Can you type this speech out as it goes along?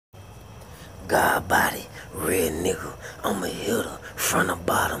God body, red nigga. I'm a hitter, front or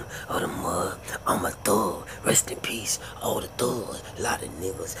bottom of the mud. I'm a thug, rest in peace, all the thugs. Lot of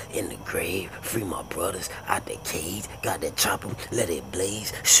niggas in the grave, free my brothers out the cage. Got that chopper, let it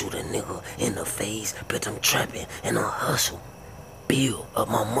blaze. Shoot a nigga in the face, bitch I'm trapping and I hustle. Build up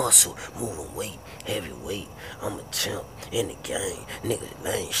my muscle, moving weight, heavyweight. I'm a champ in the game. Nigga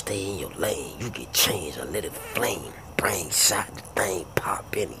lane, stay in your lane. You get changed, I let it flame. Brain shot, the thing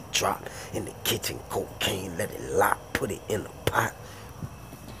pop and he drop. In the kitchen, cocaine, let it lock. Put it in the pot.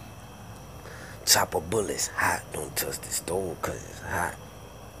 Chopper bullets hot, don't touch the stove cause it's hot.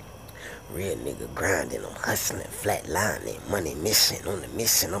 Real nigga grinding, I'm hustling, flatlining, money missing, on the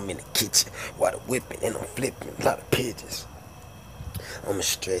mission. I'm in the kitchen, water whipping and I'm flipping a lot of pigeons. I'm a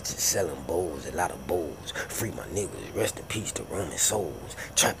stretching, selling bowls, a lot of bowls. Free my niggas, rest in peace to Roman souls.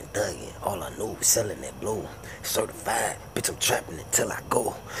 Trapping, thugging, all I know is selling that blow. Certified, bitch I'm trapping until I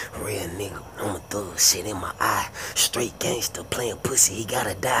go. Real nigga, I'm a thug, shit in my eye. Straight gangster, playing pussy, he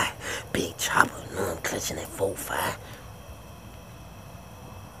gotta die. Big chopper, know I'm clutching that 4-5.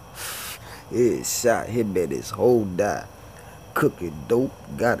 Yeah, shot him at his whole die. Cooking dope,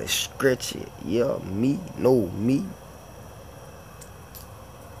 gotta stretch it. Yeah, me, no me.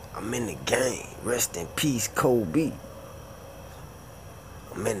 I'm in the game, rest in peace, Kobe.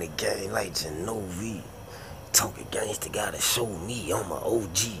 I'm in the game like Genovi. Talking gangster gotta show me I'm a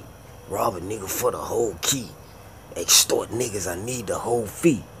OG. Rob a nigga for the whole key. Extort niggas, I need the whole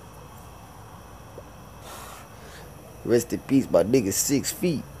fee. Rest in peace, my nigga 6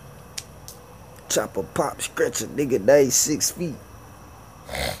 feet. Chopper pop, scratch a nigga, they 6 feet.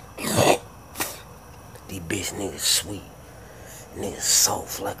 These bitch niggas sweet. Niggas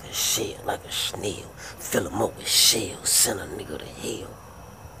soft like a shell, like a snail. Fill 'em up with shells, send a nigga to hell.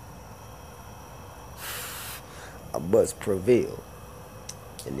 I must prevail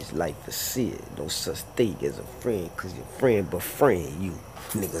in this life for sin. No such thing as a friend, cause your friend befriend you.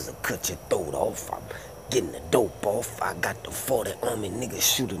 Niggas will cut your throat off. I'm getting the dope off. I got the 40 on me, niggas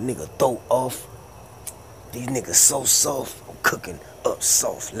shoot a nigga throat off. These niggas so soft, I'm cooking up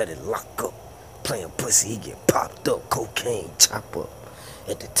soft, let it lock up. Playing pussy, he get popped up. Cocaine chop up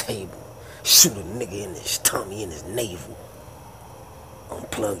at the table. Shoot a nigga in his tummy, in his navel.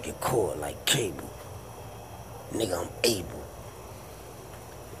 Unplug your cord like cable. Nigga, I'm able.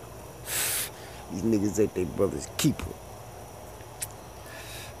 These niggas ain't they brother's keeper.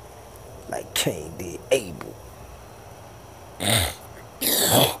 Like Cain did Abel.